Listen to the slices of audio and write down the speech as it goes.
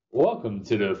Welcome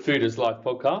to the Food is Life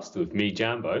podcast with me,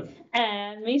 Jambo.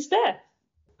 And me, Steph.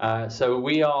 So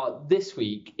we are this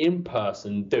week in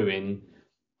person doing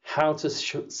how to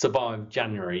survive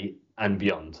January and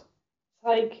beyond.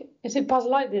 Is it Buzz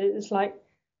Lightyear? It's like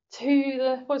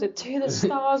to the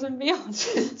stars and beyond.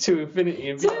 To infinity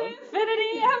and beyond. To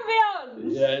infinity and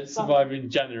beyond. Yeah,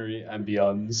 surviving January and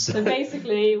beyond. So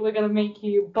basically, we're gonna make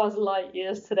you Buzz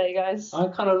Lightyears today, guys. I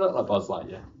kind of look like Buzz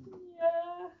Lightyear. Yeah.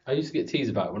 I used to get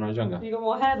teased about it when I was younger. You got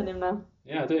more hair than him now.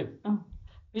 Yeah, I do. Oh. Have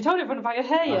you told everyone about your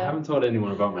hair yet? I haven't told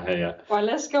anyone about my hair yet. Right,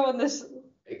 let's go on this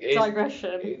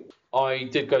digression. I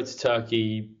did go to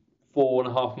Turkey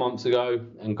 4.5 months ago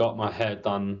and got my hair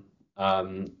done.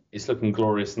 It's looking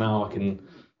glorious now. I can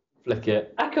flick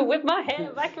it. I can whip my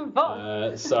hair back and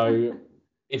forth. So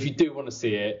if you do want to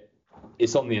see it,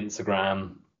 it's on the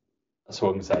Instagram. That's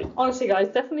what I can say. Honestly, guys,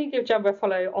 definitely give Jambo a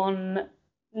follow on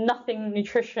nothing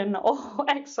nutrition or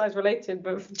exercise related,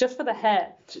 but just for the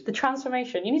hair, the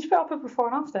transformation. You need to put up a before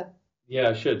and after. Yeah,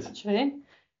 I should. Actually,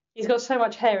 he's got so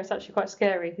much hair, it's actually quite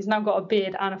scary. He's now got a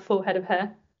beard and a full head of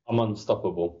hair. I'm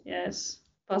unstoppable. Yes,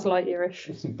 Buzz Lightyear-ish.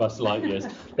 Buzz Lightyears.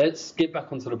 Let's get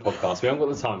back onto the podcast. We haven't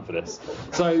got the time for this.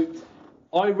 So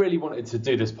I really wanted to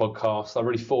do this podcast. I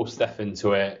really forced Steph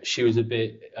into it. She was a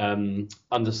bit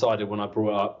undecided when I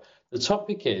brought it up. The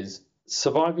topic is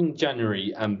surviving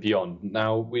January and beyond.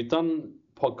 Now, we've done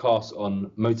podcasts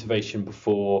on motivation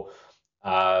before,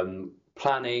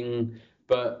 planning,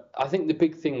 but I think the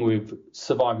big thing with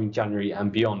surviving January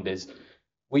and beyond is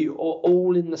we are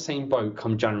all in the same boat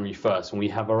come January 1st, and we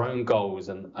have our own goals,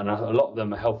 and a lot of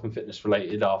them are health and fitness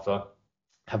related after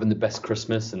having the best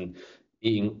Christmas and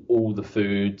eating all the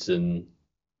foods and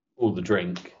all the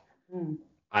drink.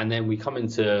 And then we come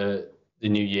into the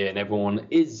new year and everyone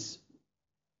is,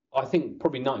 I think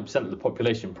probably 90% of the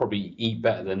population probably eat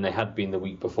better than they had been the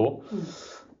week before.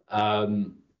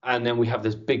 And then we have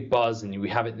this big buzz and we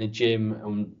have it in the gym.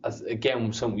 And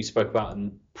again, something we spoke about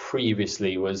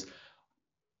previously was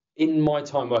in my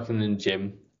time working in the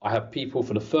gym, I have people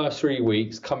for the first 3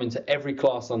 weeks come into every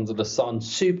class under the sun,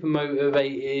 super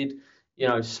motivated,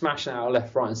 smashing out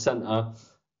left, right and centre.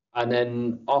 And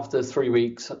then after 3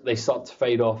 weeks, they start to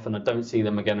fade off and I don't see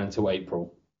them again until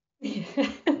April.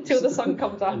 Until the sun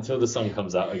comes out. Until the sun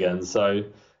comes out again. So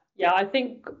yeah, I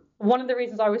think one of the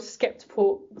reasons I was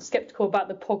skeptical about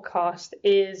the podcast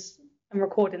is I'm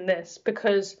recording this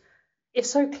because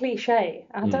it's so cliche.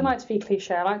 And I don't like to be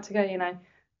cliche. I like to go,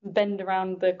 bend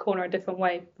around the corner a different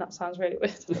way. That sounds really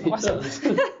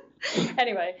weird.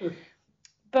 Anyway,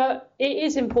 but it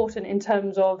is important in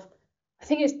terms of, I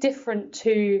think it's different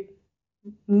to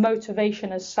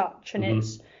motivation as such, and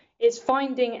it's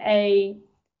finding a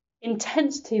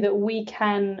intensity that we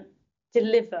can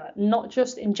deliver, not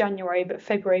just in January, but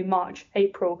February, March,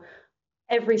 April,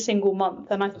 every single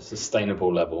month. And a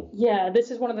sustainable level. Yeah,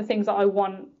 this is one of the things that I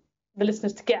want the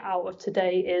listeners to get out of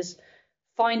today is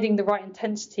finding the right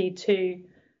intensity to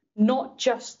not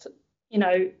just,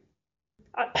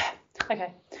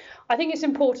 okay. I think it's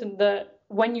important that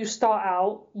when you start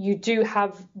out, you do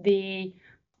have the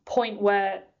point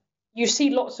where you see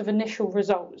lots of initial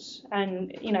results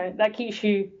and, that keeps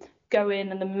you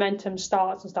going and the momentum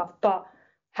starts and stuff. But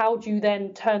how do you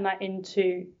then turn that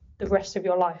into the rest of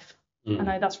your life? I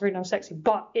know that's really unsexy,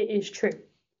 but it is true.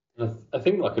 I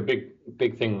think like a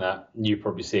big thing that you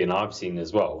probably see and I've seen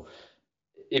as well,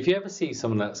 if you ever see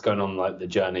someone that's going on like the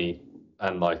journey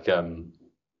and like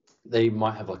they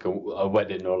might have like a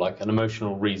wedding or like an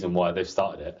emotional reason why they've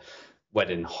started it,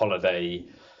 wedding, holiday,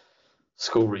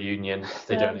 school reunion,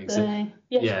 they don't exist.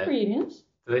 Yeah, reunions.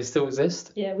 Do they still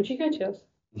exist? Yeah, would you go to us?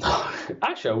 No,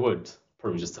 actually I would,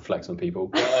 probably just to flex on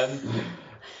people.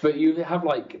 But you have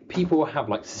like, people have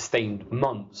like sustained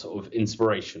months of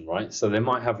inspiration, right? So they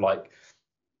might have like,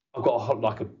 I've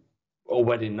got a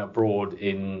wedding abroad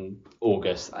in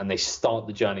August and they start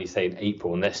the journey, say in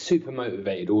April, and they're super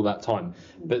motivated all that time.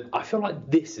 But I feel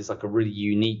like this is like a really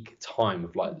unique time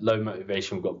of like low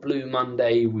motivation. We've got Blue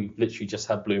Monday. We've literally just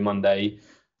had Blue Monday.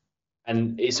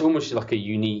 And it's almost like a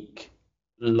unique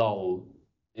lull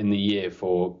in the year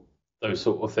for those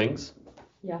sort of things.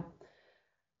 Yeah.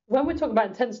 When we talk about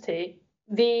intensity,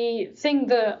 the thing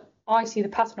that I see the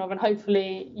pattern of, and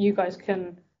hopefully you guys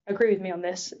can agree with me on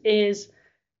this, is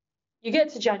you get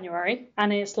to January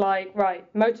and it's like, right,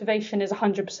 motivation is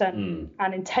 100%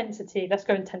 and intensity, let's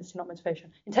go intensity, not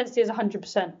motivation. Intensity is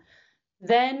 100%.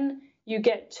 Then you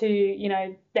get to,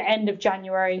 the end of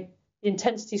January, the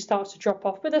intensity starts to drop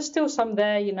off, but there's still some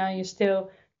there, you're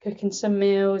still cooking some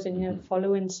meals and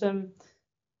following some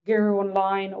guru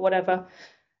online or whatever.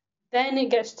 Then it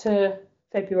gets to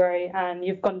February and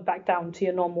you've gone back down to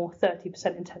your normal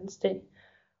 30% intensity.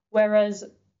 Whereas,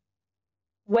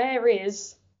 where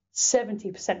is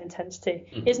 70% intensity?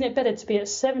 Mhm. Isn't it better to be at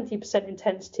 70%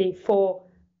 intensity for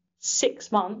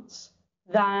 6 months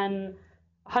than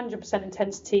 100%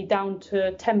 intensity down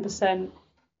to 10%,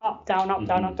 up, down, up,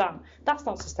 down, up, down? That's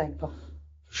not sustainable.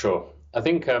 Sure. I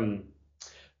think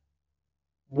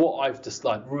what I've just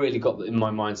like really got in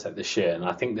my mindset this year, and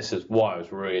I think this is why I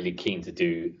was really keen to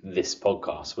do this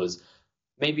podcast, was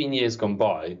maybe in years gone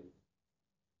by,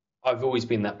 I've always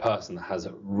been that person that has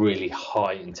really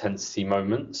high intensity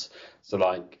moments. So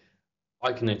like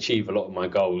I can achieve a lot of my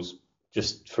goals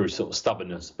just through sort of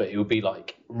stubbornness, but it would be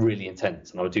like really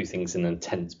intense, and I would do things in an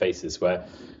intense basis where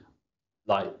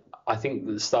like I think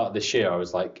at the start of this year I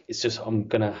was like, it's just I'm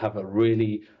gonna have a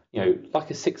really, you know, like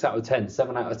a 6 out of 10,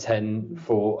 7 out of 10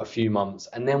 for a few months,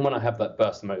 and then when I have that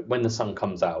burst of when the sun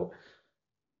comes out,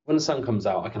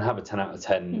 I can have a 10 out of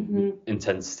 10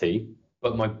 intensity,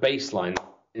 but my baseline,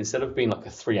 instead of being like a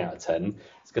 3 out of 10,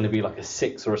 it's going to be like a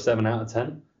 6 or a 7 out of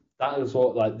 10. That is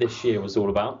what like this year was all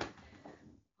about.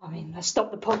 I mean, let's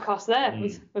stop the podcast there.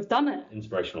 We've done it.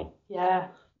 Inspirational. Yeah.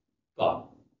 But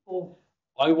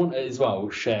I want to as well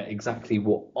share exactly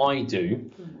what I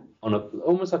do on a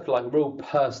almost like a real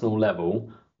personal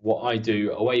level, what I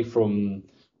do away from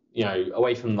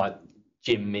like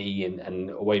gym me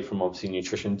and away from obviously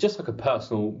nutrition, just like a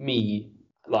personal me,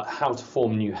 like how to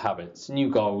form new habits, new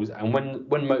goals, and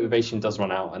when motivation does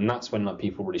run out, and that's when like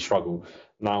people really struggle.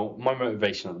 Now my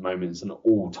motivation at the moment is an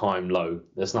all-time low.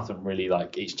 There's nothing really,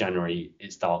 like it's January,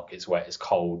 it's dark, it's wet, it's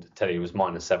cold. I tell you, it was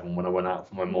 -7 when I went out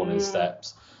for my morning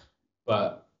steps.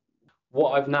 But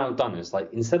what I've now done is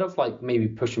like, instead of like maybe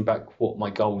pushing back what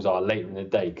my goals are later in the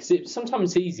day, because it's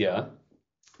sometimes easier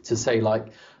to say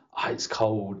like, oh, it's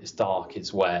cold, it's dark,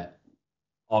 it's wet,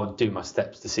 I'll do my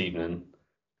steps this evening.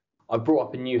 I brought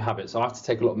up a new habit, so I have to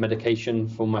take a lot of medication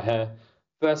for my hair.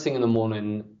 First thing in the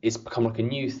morning, it's become like a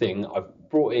new thing I've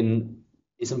brought in.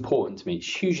 It's important to me,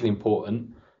 it's hugely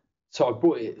important. So I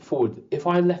brought it forward. If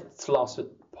I left it to the last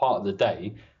part of the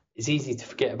day, it's easy to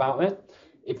forget about it.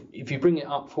 If you bring it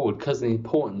up forward, because it's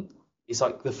important, it's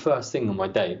like the first thing on my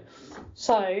day.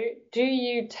 So, do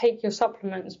you take your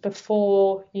supplements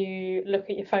before you look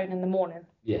at your phone in the morning?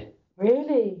 Yeah.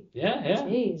 Really? Yeah.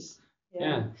 Jeez.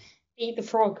 Yeah. Eat the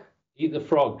frog. Eat the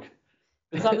frog.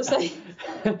 Is that the saying?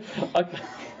 Okay.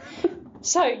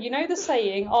 So, you know the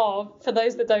saying of, for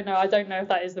those that don't know, I don't know if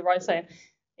that is the right saying,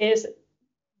 is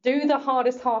do the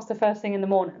hardest task the first thing in the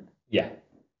morning. Yeah.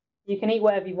 You can eat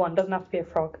whatever you want, doesn't have to be a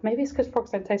frog. Maybe it's because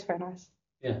frogs don't taste very nice.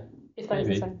 Yeah. If that is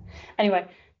the same. Anyway,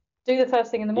 do the first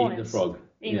thing in the morning. Eat the frog.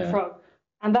 Eat the frog.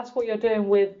 And that's what you're doing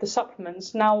with the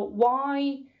supplements. Now,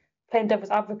 why, playing devil's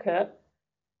advocate,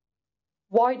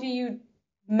 why do you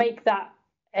make that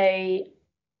a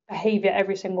behaviour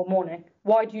every single morning?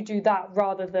 Why do you do that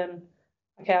rather than,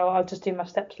 okay, I'll just do my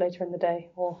steps later in the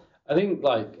day? Or I think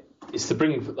like it's to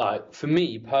bring, like, for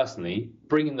me personally,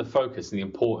 bringing the focus and the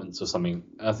importance of something.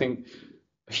 I think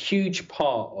a huge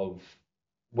part of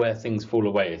where things fall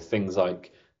away is things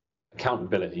like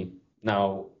accountability.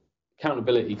 Now,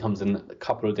 accountability comes in a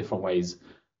couple of different ways.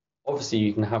 Obviously,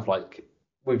 you can have like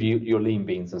with your lean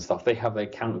beans and stuff, they have the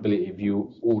accountability of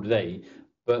you all day,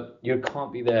 but you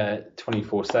can't be there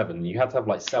 24/7. You have to have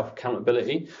like self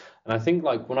accountability. And I think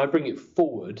like when I bring it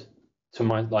forward to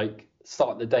my like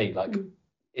start of the day, like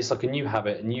it's like a new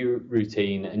habit, a new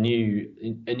routine, a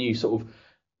new sort of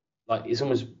like, it's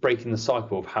almost breaking the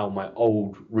cycle of how my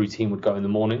old routine would go in the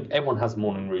morning. Everyone has a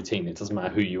morning routine. It doesn't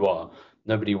matter who you are.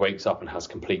 Nobody wakes up and has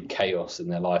complete chaos in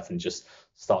their life and just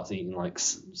starts eating like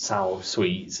sour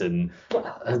sweets and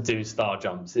doing star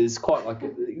jumps. It's quite like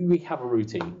we have a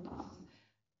routine.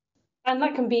 And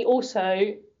that can be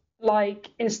also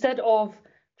like, instead of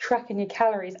tracking your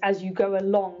calories as you go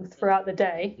along throughout the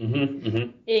day,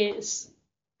 it's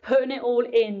putting it all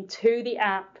into the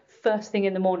app first thing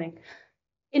in the morning.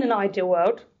 In an ideal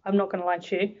world, I'm not going to lie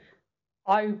to you,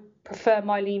 I prefer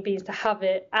my lean beans to have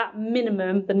it at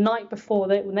minimum the night before,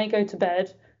 when they go to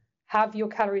bed, have your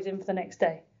calories in for the next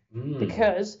day.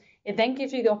 Because it then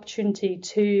gives you the opportunity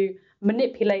to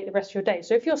manipulate the rest of your day.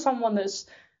 So if you're someone that's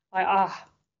like,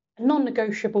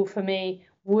 non-negotiable for me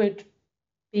would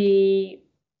be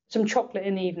some chocolate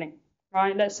in the evening,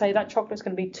 right? Let's say that chocolate's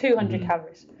going to be 200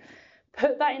 calories.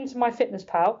 Put that into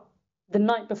MyFitnessPal the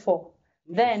night before.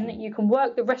 Then you can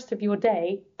work the rest of your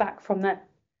day back from there.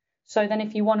 So then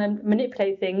if you want to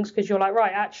manipulate things, because you're like,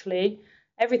 right, actually,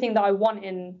 everything that I want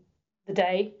in the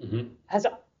day has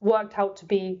worked out to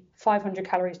be 500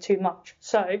 calories too much.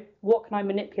 So what can I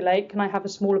manipulate? Can I have a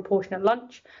smaller portion at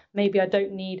lunch? Maybe I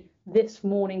don't need this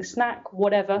morning snack,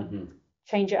 whatever.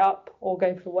 Change it up or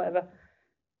go for whatever.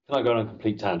 Can I go on a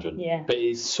complete tangent? Yeah. But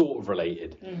it's sort of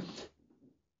related.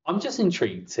 I'm just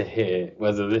intrigued to hear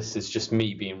whether this is just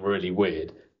me being really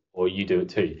weird or you do it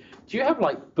too. Do you have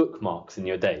like bookmarks in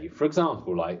your day? For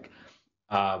example, like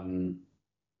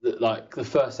the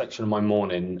first section of my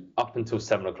morning up until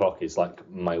 7 o'clock is like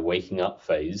my waking up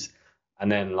phase,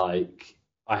 and then like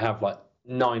I have like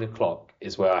 9 o'clock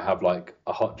is where I have like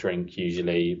a hot drink,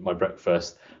 usually my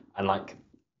breakfast, and like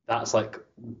that's like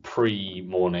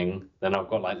pre-morning. Then I've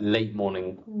got like late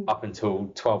morning up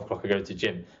until 12 o'clock I go to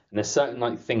gym, and there's certain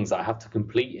like things that I have to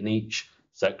complete in each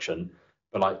section.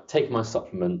 But like taking my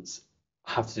supplements,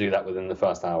 I have to do that within the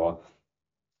first hour.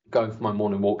 Going for my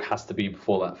morning walk has to be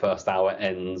before that first hour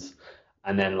ends,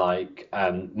 and then like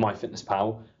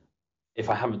MyFitnessPal, if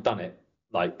I haven't done it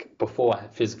like before I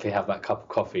physically have that cup of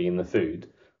coffee and the food,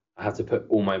 I have to put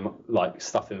all my like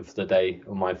stuff in for the day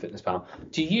on MyFitnessPal.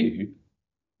 Do you?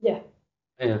 Yeah.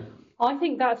 Yeah. I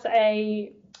think that's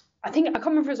I can't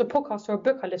remember if it was a podcast or a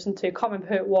book I listened to. Can't remember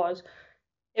who it was.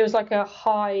 It was like a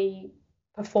high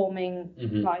performing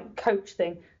like coach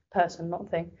person, not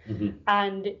thing,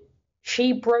 and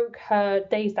she broke her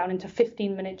days down into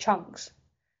 15-minute chunks,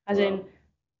 as in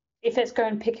if it's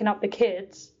going picking up the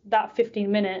kids, that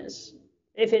 15 minutes,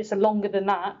 if it's longer than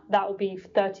that, that will be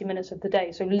 30 minutes of the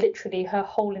day. So literally her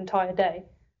whole entire day,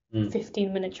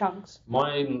 15-minute chunks.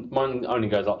 Mine only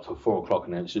goes up till 4 o'clock,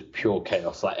 and then it's just pure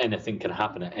chaos. Like anything can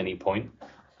happen at any point.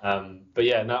 But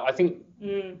yeah, no, I think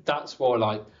that's why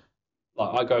like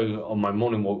I go on my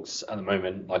morning walks at the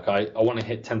moment. Like I want to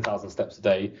hit 10,000 steps a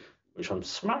day, which I'm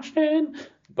smashing.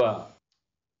 But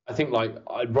I think like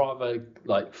I'd rather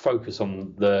like focus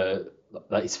on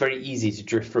like it's very easy to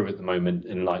drift through at the moment,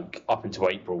 and like up until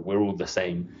April we're all the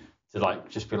same, to like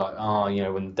just be like,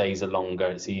 when the days are longer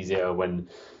it's easier, when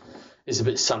it's a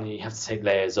bit sunny you have to take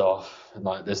layers off, and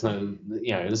like there's no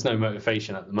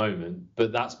motivation at the moment.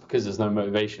 But that's because there's no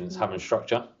motivation, it's having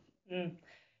structure. Do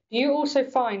you also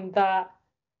find that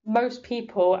most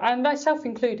people, and myself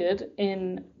included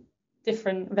in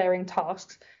different varying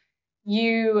tasks,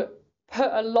 you put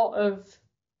a lot of,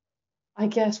 I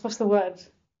guess, what's the word?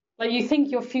 Like you think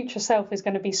your future self is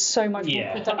going to be so much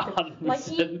more productive. 100%. Like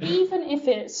even if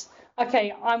it's,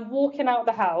 okay, I'm walking out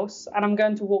the house and I'm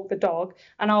going to walk the dog,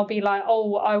 and I'll be like,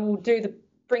 oh, I will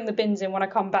bring the bins in when I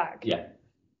come back. Yeah.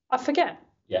 I forget.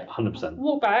 Yeah, 100%.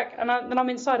 Walk back, and then I'm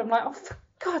inside. I'm like, oh, for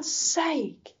God's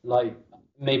sake. Like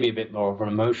maybe a bit more of an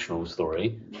emotional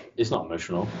story. It's not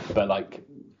emotional, but like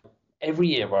every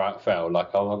year without fail,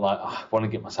 like I want to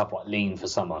get myself like lean for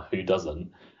summer. Who doesn't?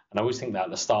 And I always think that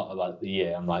at the start of like the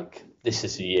year, I'm like, this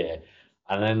is the year.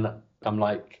 And then I'm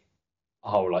like,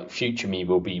 oh, like future me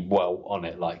will be well on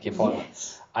it. Like if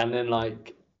and then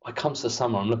like I comes to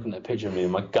summer, I'm looking at a picture of me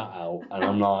with my gut out, and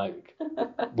I'm like,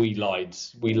 we lied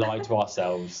to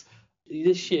ourselves.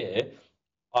 This year,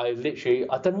 I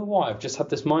don't know why, I've just had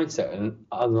this mindset, and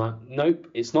I'm like, nope,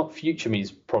 it's not future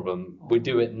me's problem. We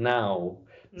do it now.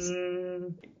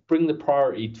 Bring the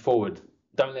priority forward.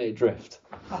 Don't let it drift.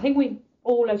 I think we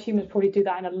all as humans probably do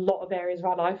that in a lot of areas of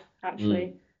our life,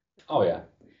 actually. Oh, yeah.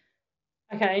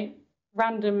 Okay,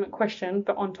 random question,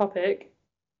 but on topic.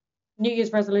 New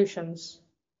Year's resolutions.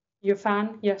 You a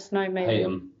fan? Yes, no, maybe. Hate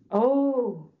 'em.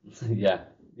 Oh. Yeah.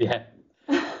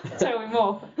 Tell me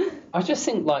more. I just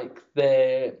think like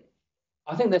they're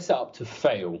set up to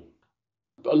fail.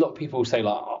 A lot of people say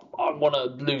like, I want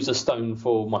to lose a stone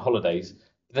for my holidays,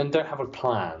 but then don't have a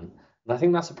plan. And I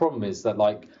think that's the problem, is that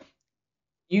like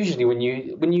usually when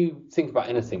you think about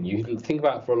anything, you think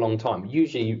about it for a long time.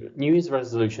 Usually New Year's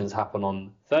resolutions happen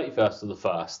on 31st of the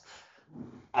 1st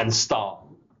and start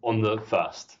on the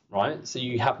 1st, right? So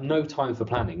you have no time for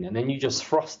planning, and then you just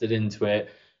thrust it into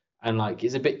it, and like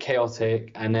it's a bit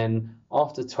chaotic, and then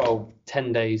after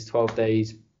 10 days, 12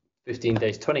 days, 15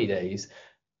 days, 20 days,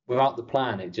 without the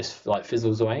plan, it just like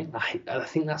fizzles away. I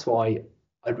think that's why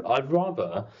I'd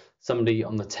rather somebody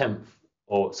on the 10th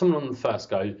or someone on the 1st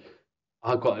go,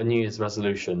 I've got a New Year's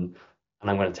resolution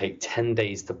and I'm going to take 10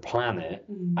 days to plan it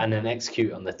and then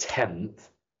execute on the 10th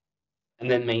and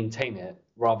then maintain it,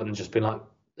 rather than just be like,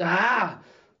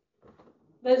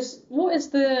 What is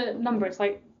the number? It's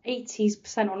like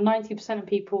 80% or 90% of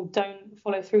people don't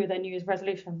follow through with their New Year's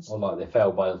resolutions. Or like they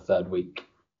fail by the 3rd week.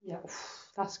 Yeah,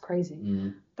 that's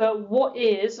crazy. But what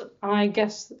is, I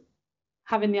guess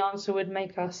having the answer would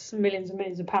make us millions and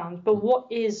millions of pounds, but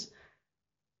what is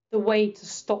the way to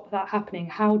stop that happening?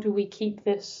 How do we keep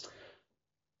this?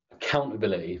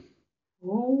 Accountability.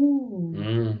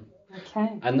 Ooh.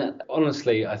 Okay. And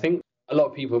honestly, I think a lot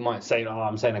of people might say,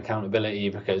 I'm saying accountability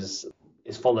because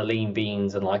it's for the lean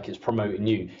beans and like it's promoting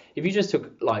you. If you just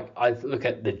took, like, I look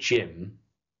at the gym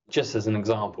just as an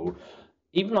example,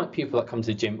 even like people that come to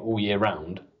the gym all year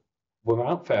round,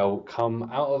 without fail, come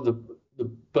out of the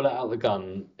bullet out of the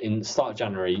gun in start of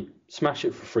January, smash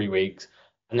it for 3 weeks,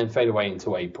 and then fade away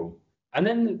until April. And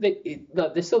then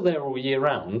they're still there all year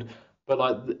round, but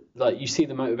like you see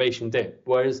the motivation dip.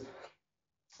 Whereas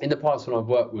in the past when I've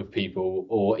worked with people,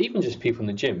 or even just people in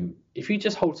the gym, if you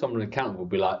just hold someone accountable,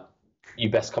 be like, you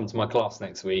best come to my class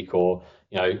next week, or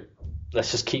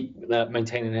let's just keep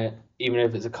maintaining it, even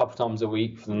if it's a couple times a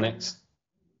week for the next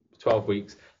 12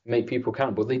 weeks, make people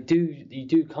accountable. You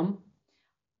do come.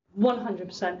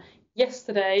 100%.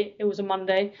 Yesterday, it was a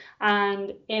Monday,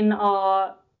 and in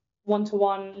our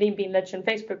one-to-one Lean Bean Legend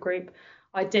Facebook group,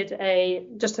 I did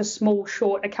just a small,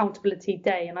 short accountability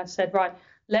day, and I said, right,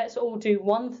 let's all do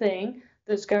one thing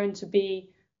that's going to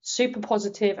be super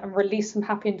positive and release some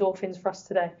happy endorphins for us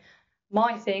today.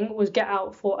 My thing was get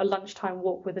out for a lunchtime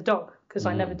walk with the dog, because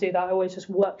I never do that. I always just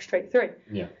work straight through.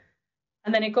 Yeah.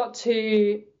 And then it got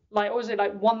to like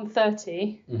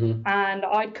 1:30, and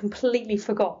I'd completely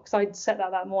forgot, because I'd set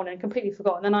that morning, completely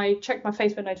forgot. And then I checked my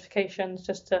Facebook notifications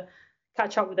just to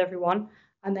catch up with everyone,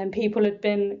 and then people had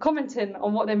been commenting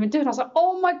on what they've been doing. I was like,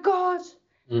 oh my God,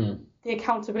 the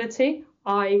accountability.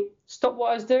 I stopped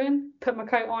what I was doing, put my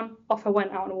coat on, off I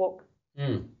went out on a walk.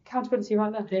 Accountability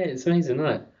right there. Yeah, it's amazing, isn't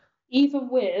it? Even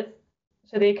with,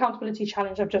 so the accountability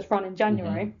challenge I've just run in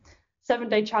January,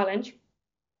 7-day challenge,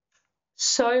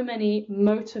 so many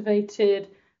motivated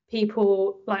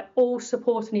people, like all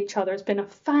supporting each other. It's been a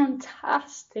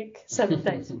fantastic 7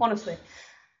 days, honestly.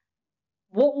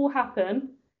 What will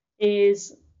happen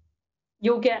is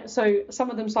you'll get, so some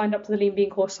of them signed up to the Lean Bean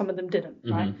course, some of them didn't,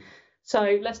 right?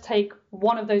 So let's take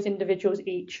one of those individuals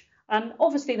each. And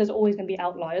obviously there's always going to be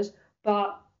outliers,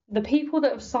 but the people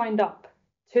that have signed up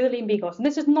to the Lean Bean course, and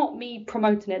this is not me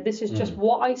promoting it, this is just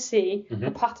what I see,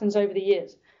 the patterns over the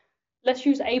years. Let's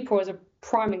use April as a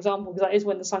prime example, because that is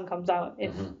when the sun comes out,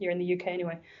 if you're in the UK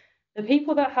anyway. The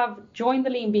people that have joined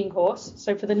the Lean Bean course,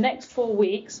 so for the next 4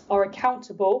 weeks, are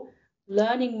accountable,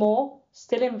 learning more,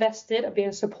 still invested, are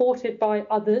being supported by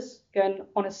others, going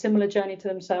on a similar journey to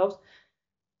themselves.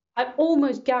 I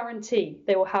almost guarantee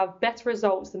they will have better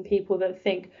results than people that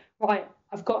think, right,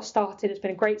 I've got started, it's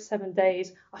been a great 7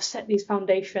 days, I've set these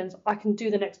foundations, I can do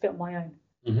the next bit on my own.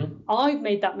 I've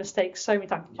made that mistake so many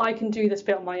times. I can do this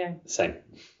bit on my own. Same.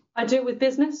 I do it with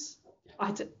business.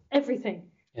 I do everything.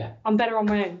 Yeah. I'm better on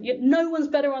my own. No one's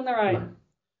better on their own. No.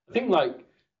 I think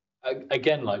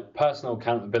again, personal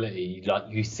accountability,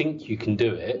 you think you can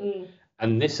do it.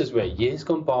 And this is where years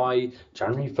gone by,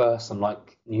 January 1st, I'm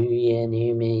like, new year,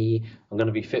 new me, I'm going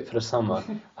to be fit for the summer.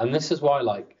 And this is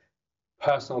why,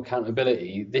 personal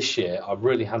accountability this year, I've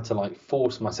really had to,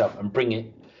 force myself and bring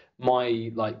it.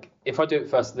 If I do it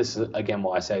first, this is, again,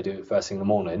 what I say, I do it first thing in the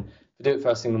morning. If I do it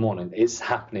first thing in the morning, it's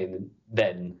happening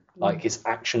then. It's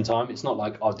action time. It's not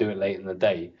like I'll do it late in the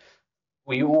day.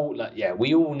 We all,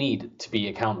 we all need to be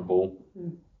accountable.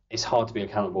 It's hard to be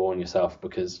accountable on yourself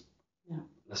because,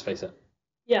 let's face it.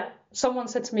 Yeah, someone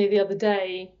said to me the other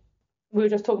day, we were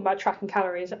just talking about tracking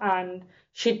calories, and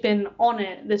she'd been on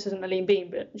it. This isn't a Lean Bean,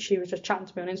 but she was just chatting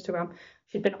to me on Instagram.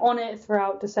 She'd been on it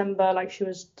throughout December, she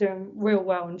was doing real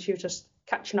well, and she was just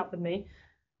catching up with me.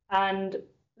 And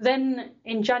then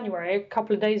in January, a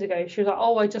couple of days ago, she was like,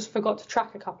 oh, I just forgot to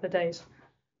track a couple of days.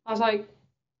 I was like,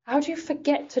 how do you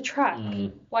forget to track?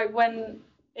 When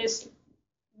it's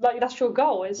that's your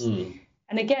goal.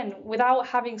 And again, without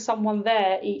having someone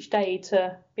there each day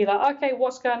to be like, okay,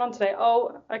 what's going on today?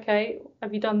 Oh, okay,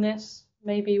 have you done this?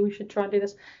 Maybe we should try and do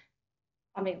this.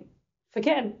 I mean,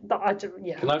 forgetting that I do,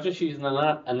 Can I just use an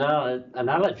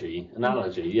analogy?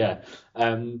 Yeah.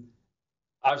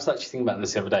 I was actually thinking about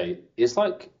this the other day. It's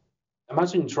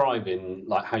imagine driving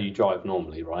how you drive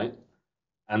normally, right?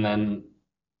 And then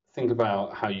think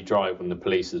about how you drive when the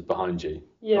police is behind you,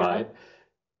 right?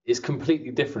 It's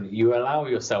completely different. You allow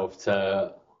yourself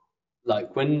to,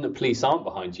 when the police aren't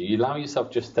behind you, you allow yourself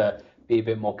just to be a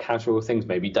bit more casual with things.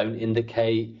 Maybe don't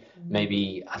indicate.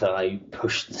 Maybe, I don't know,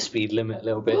 push the speed limit a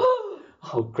little bit.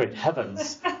 Oh, great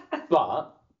heavens.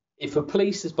 But if a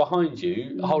police is behind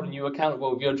you, holding you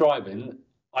accountable if you're driving,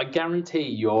 I guarantee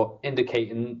you're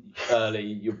indicating early,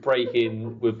 you're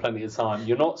braking with plenty of time,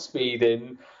 you're not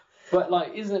speeding. But,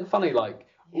 isn't it funny,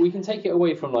 we can take it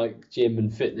away from, gym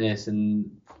and fitness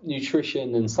and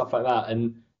nutrition and stuff like that.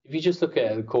 And if you just look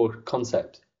at the core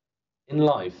concept, in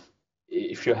life,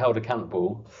 if you're held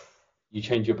accountable, you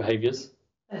change your behaviours.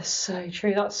 That's so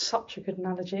true. That's such a good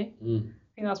analogy. I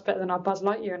think that's better than our Buzz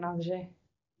Lightyear analogy.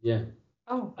 Yeah.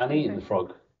 Oh. And eating the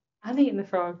frog. And eating the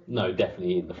frog. No,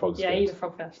 definitely eating the frog. Yeah, eat the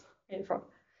frog first. Eat the frog.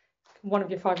 One of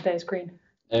your 5 days green.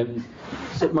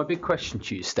 So my big question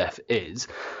to you, Steph, is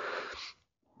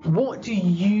what do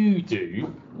you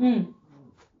do Mm.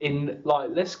 in, like,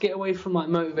 let's get away from like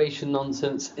motivation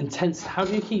nonsense, intense. How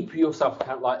do you keep yourself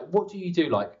accountable? Like, what do you do?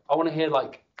 Like, I want to hear,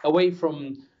 like, away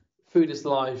from food is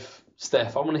life,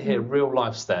 Steph. I want to hear real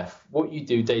life, Steph. What you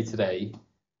do day to day.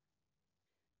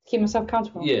 Keep myself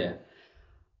accountable. Yeah.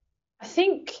 I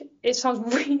think it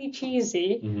sounds really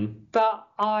cheesy, but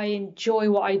I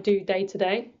enjoy what I do day to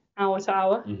day, hour to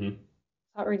hour. Is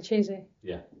that really cheesy?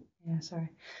 Yeah. Yeah, sorry.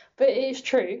 But it is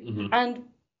true. And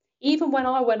even when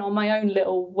I went on my own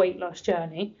little weight loss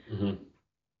journey,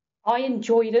 I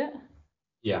enjoyed it.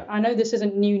 Yeah. I know this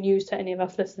isn't new news to any of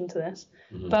us listening to this,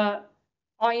 but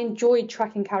I enjoyed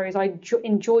tracking calories. I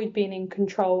enjoyed being in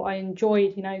control. I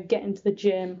enjoyed, getting to the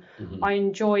gym. I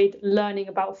enjoyed learning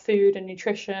about food and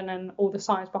nutrition and all the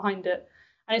science behind it.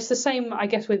 And it's the same, I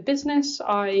guess, with business.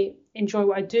 I enjoy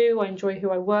what I do. I enjoy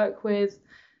who I work with.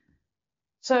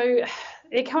 So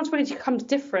accountability becomes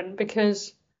different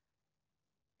because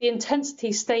the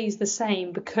intensity stays the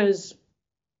same, because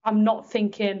I'm not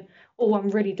thinking, oh, I'm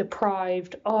really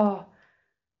deprived. Oh,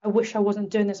 I wish I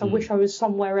wasn't doing this. I wish I was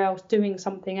somewhere else doing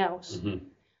something else. I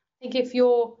think if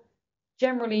you're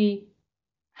generally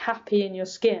happy in your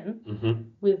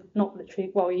skin, with not literally,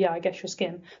 well, yeah, I guess your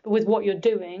skin, but with what you're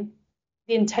doing,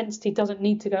 the intensity doesn't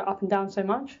need to go up and down so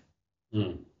much.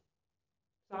 Does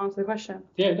that answer the question?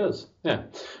 Yeah, it does. Yeah.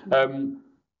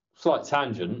 Slight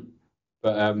tangent,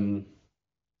 but a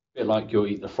bit like your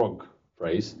eat the frog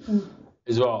phrase.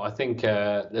 As well, I think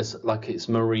there's like it's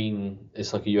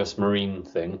like a US Marine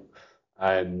thing.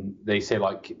 They say,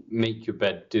 like, make your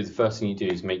bed. The first thing you do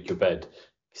is make your bed,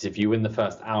 because if you win the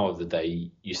first hour of the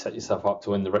day, you set yourself up to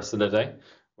win the rest of the day.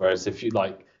 Whereas if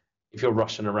you're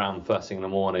rushing around first thing in the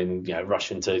morning,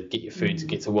 rushing to get your food to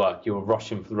get to work, you're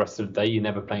rushing for the rest of the day. You're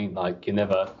never playing, like, you're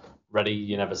never ready,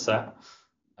 you're never set.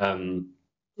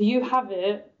 You have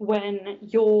it when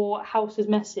your house is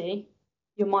messy,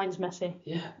 your mind's messy.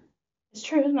 Yeah. It's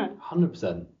true, isn't it?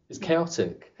 100%. It's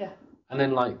chaotic. Yeah. And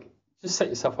then, like, just set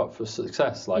yourself up for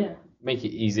success. Like, make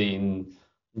it easy and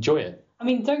enjoy it. I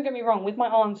mean, don't get me wrong. With my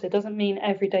answer, it doesn't mean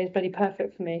every day is bloody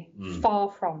perfect for me. Far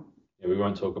from. Yeah, we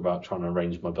won't talk about trying to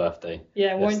arrange my birthday.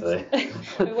 Yeah,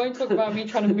 we won't talk about me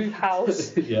trying to move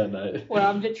house. Yeah, no. Where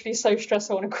I'm literally so stressed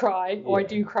I want to cry, or I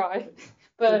do cry.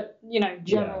 But,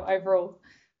 general overall,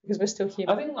 because we're still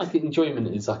human. I think, like,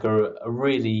 enjoyment is like a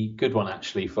really good one,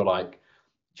 actually, for, like,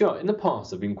 in the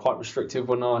past I've been quite restrictive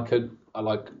when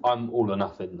I'm all or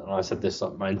nothing, and I said this,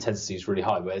 like, my intensity is really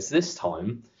high, whereas this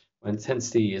time my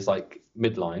intensity is like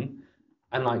midline,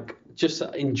 and, like, just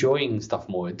enjoying stuff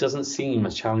more. It doesn't seem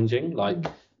as challenging. Like,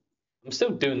 I'm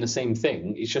still doing the same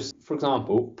thing. It's just, for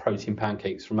example, protein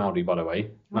pancakes from Aldi, by the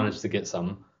way, managed to get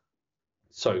some.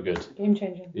 So good. Game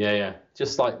changing. Yeah.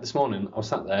 Just like this morning, I was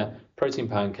sat there, protein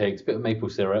pancakes, bit of maple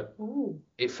syrup. Ooh.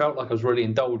 It felt like I was really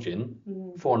indulging.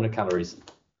 400 calories.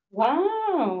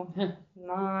 Wow. Yeah.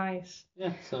 Nice.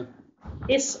 Yeah. So.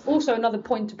 It's also another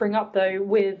point to bring up, though,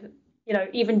 with,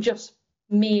 even just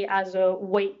me as a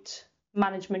weight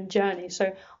management journey.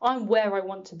 So I'm where I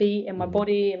want to be in my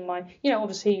body, in my,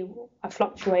 obviously I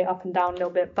fluctuate up and down a little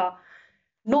bit, but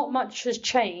not much has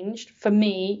changed for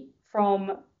me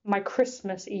from my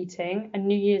Christmas eating and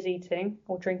New Year's eating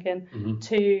or drinking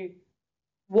to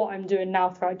what I'm doing now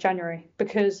throughout January,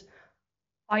 because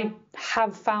I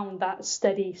have found that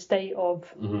steady state of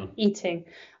eating.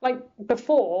 Like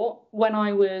before, when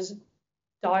I was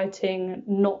dieting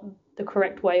not the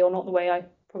correct way, or not the way I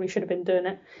probably should have been doing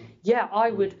it,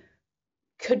 I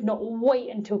could not wait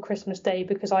until Christmas Day,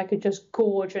 because I could just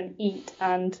gorge and eat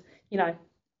and,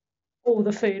 all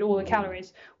the food, all the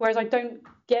calories. Whereas I don't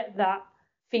get that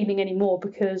feeling anymore,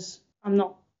 because I'm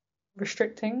not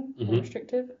restricting or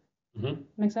restrictive.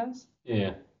 Make sense?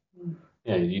 Yeah.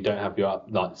 Yeah, you don't have your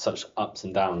such ups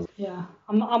and downs. Yeah,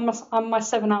 I'm my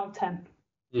 7 out of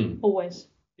 10. Always.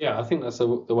 Yeah, I think that's the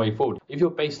way forward. If your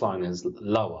baseline is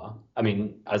lower, I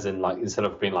mean, as in, like, instead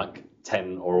of being like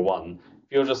 10 or a 1,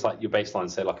 if you're just like your baseline,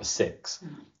 say like a 6.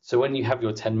 So when you have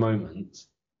your 10 moments,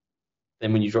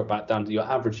 then when you drop back down to your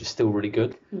average, is still really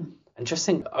good. And just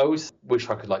think, I always wish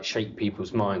I could, like, shake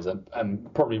people's minds,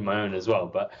 and probably my own as well,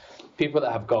 but people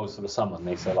that have goals for the summer, and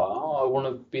they say, like, oh, I want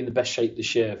to be in the best shape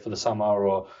this year for the summer,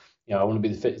 or, I want to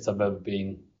be the fittest I've ever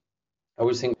been. I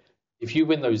always think, if you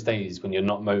win those days when you're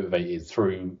not motivated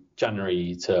through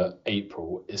January to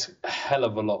April, it's a hell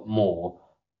of a lot more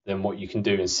than what you can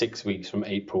do in 6 weeks from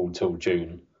April till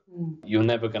June. You're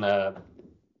never going to...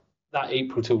 That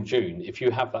April till June, if you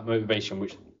have that motivation,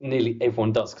 which nearly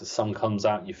everyone does, because sun comes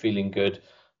out, you're feeling good,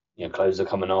 clothes are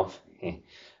coming off,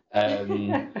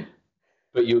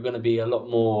 but you're going to be a lot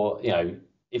more,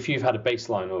 if you've had a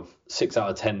baseline of 6 out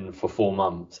of 10 for 4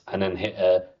 months and then hit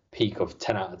a peak of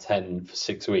 10 out of 10 for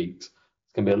 6 weeks,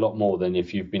 it's going to be a lot more than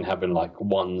if you've been having like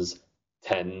 1s,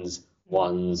 10s,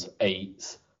 1s,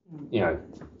 8s, you know.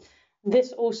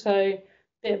 This also,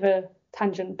 bit of a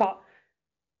tangent, but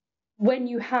when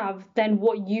you have then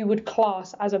what you would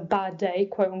class as a bad day,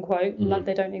 quote unquote, like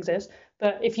they don't exist,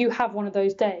 but if you have one of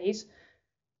those days,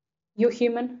 you're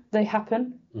human, they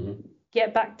happen.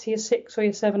 Get back to your 6 or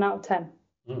your 7 out of 10,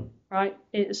 right?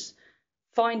 It's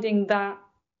finding that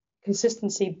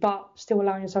consistency, but still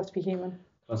allowing yourself to be human.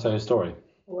 Can I tell you a story?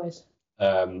 Always.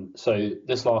 So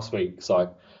this last week, it's like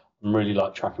I'm really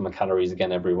like tracking my calories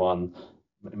again, everyone,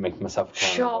 making myself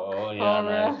accountable. Shock. Yeah, I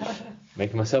know.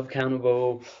 Making myself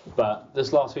accountable. But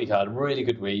this last week I had a really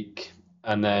good week,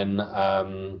 and then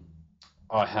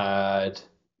I had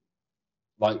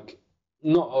like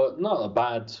not a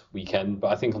bad weekend,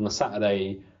 but I think on the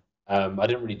Saturday I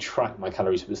didn't really track my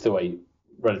calories, but still ate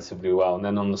relatively well. And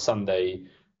then on the Sunday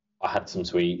I had some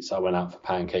sweets. I went out for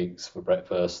pancakes for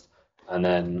breakfast, and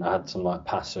then I had some like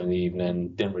pasta in the evening.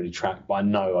 Didn't really track, but I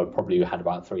know I probably had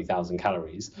about 3,000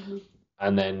 calories.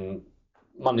 And then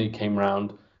Monday came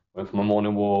around, went for my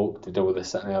morning walk, did all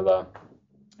this, that, and the other.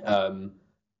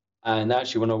 And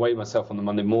actually, when I weighed myself on the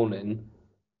Monday morning,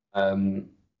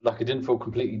 like I didn't feel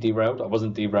completely derailed. I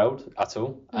wasn't derailed at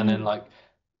all. And then like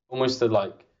almost to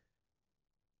like,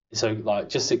 so like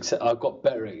just accept, I got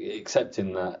better at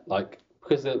accepting that, like,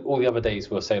 because all the other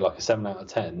days were say like a 7 out of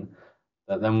 10.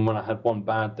 That then when I had one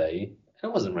bad day,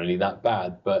 it wasn't really that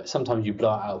bad, but sometimes you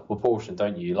blow it out of proportion,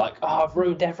 don't you? Like, oh, I've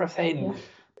ruined everything. Yeah.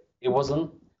 It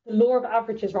wasn't. The law of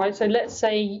averages, right? So let's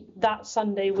say that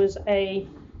Sunday was a,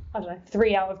 I don't know,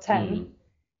 3 out of 10.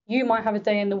 You might have a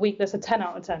day in the week that's a 10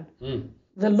 out of 10.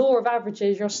 The law of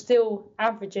averages, you're still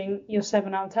averaging your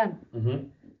 7 out of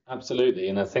 10. Absolutely.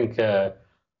 And I think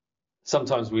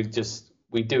sometimes we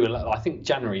do a lot. I think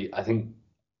January,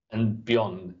 and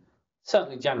beyond,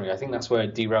 certainly January, I think that's where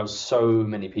it derails so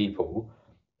many people,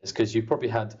 is because you've probably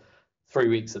had 3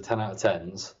 weeks of 10 out of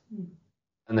 10s,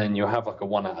 and then you'll have like a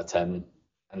 1 out of 10,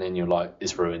 and then you're like,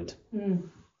 it's ruined.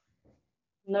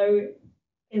 No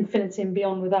infinity and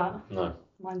beyond with that. No.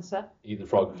 Mindset. Eat the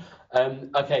frog.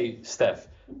 Okay, Steph,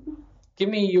 give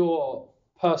me your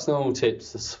personal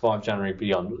tips to survive January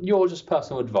beyond. Your just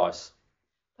personal advice.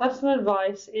 Personal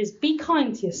advice is be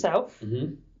kind to yourself.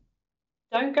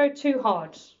 Don't go too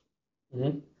hard.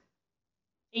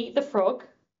 Eat the frog.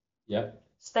 Yeah.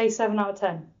 Stay 7 out of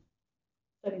 10.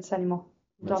 Don't need to say any more.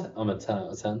 I'm a 10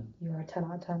 out of 10. You're a 10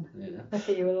 out of 10. Yeah. Look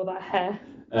at you with all that hair.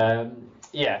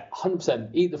 Yeah, 100%.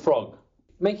 Eat the frog.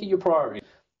 Make it your priority.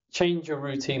 Change your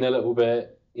routine a little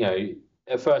bit. You know,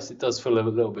 at first it does feel a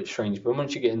little bit strange, but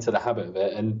once you get into the habit of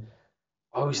it, and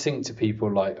I always think to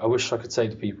people, like, I wish I could say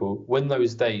to people, when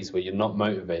those days where you're not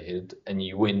motivated and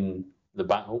you win the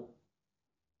battle,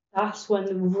 that's when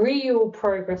the real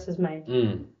progress is made.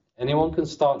 Anyone can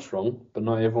start strong, but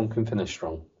not everyone can finish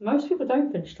strong. Most people don't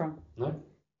finish strong. No.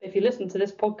 If you listen to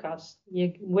this podcast,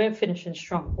 we're finishing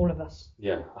strong, all of us.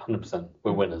 Yeah, 100%.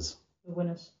 We're winners. We're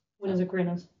winners. Winners are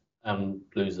grinners. And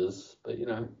losers, but you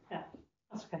know. Yeah,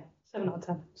 that's okay. 7 out of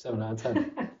 10. 7 out of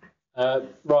 10.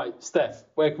 Right, Steph,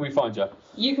 where can we find you?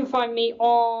 You can find me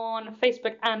on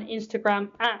Facebook and Instagram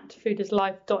at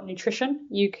foodislife.nutrition.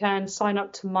 You can sign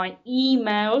up to my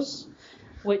emails,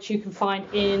 which you can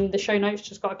find in the show notes.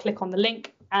 Just got to click on the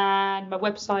link. And my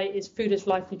website is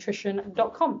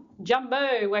foodislifenutrition.com.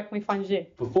 Jumbo, where can we find you?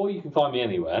 Before you can find me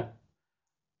anywhere,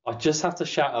 I just have to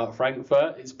shout out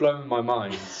Frankfurt. It's blowing my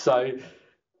mind. So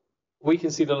we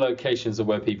can see the locations of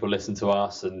where people listen to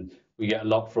us, and we get a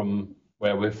lot from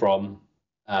where we're from,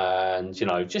 and, you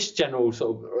know, just general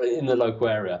sort of in the local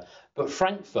area. But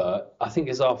Frankfurt, I think,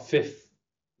 is our 5th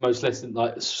most listened,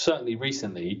 like certainly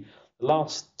recently. The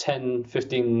last 10,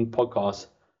 15 podcasts,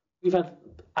 we've had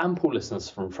ample listeners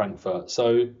from Frankfurt.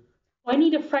 So I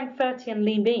need a Frankfurtian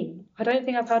lean bean. I don't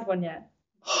think I've had one yet.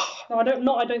 No, I don't.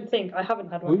 I don't think I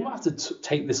haven't had one. We might have to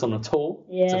take this on a tour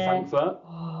to Frankfurt.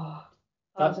 Oh,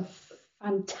 that was a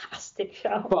fantastic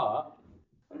shout. But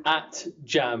at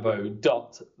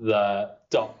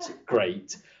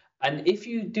jambo.the.great. And if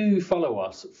you do follow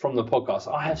us from the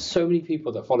podcast, I have so many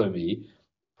people that follow me,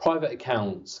 private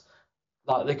accounts.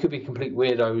 Like, they could be complete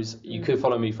weirdos. You could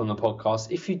follow me from the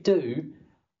podcast. If you do,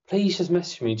 please just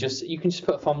message me. You can just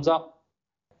put a thumbs up.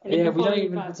 Yeah, we don't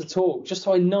even have to talk, just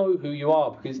so I know who you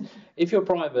are. Because if you're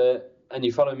private and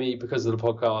you follow me because of the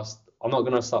podcast, I'm not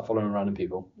going to start following random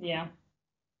people. Yeah,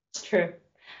 true.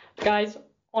 Guys,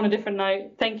 on a different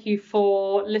note, thank you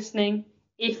for listening.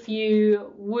 If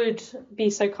you would be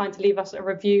so kind to leave us a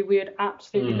review, we would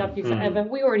absolutely love you forever.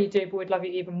 We already do, but we'd love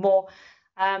you even more.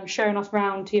 sharing us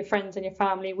around to your friends and your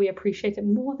family. We appreciate it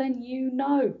more than you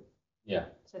know. Yeah.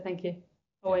 So thank you.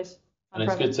 Always. And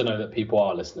it's good to know that people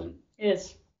are listening. It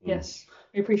is. Yes.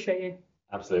 We appreciate you.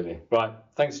 Absolutely. Right.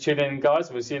 Thanks for tuning in,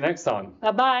 guys. We'll see you next time.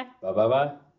 Bye-bye. Bye-bye-bye.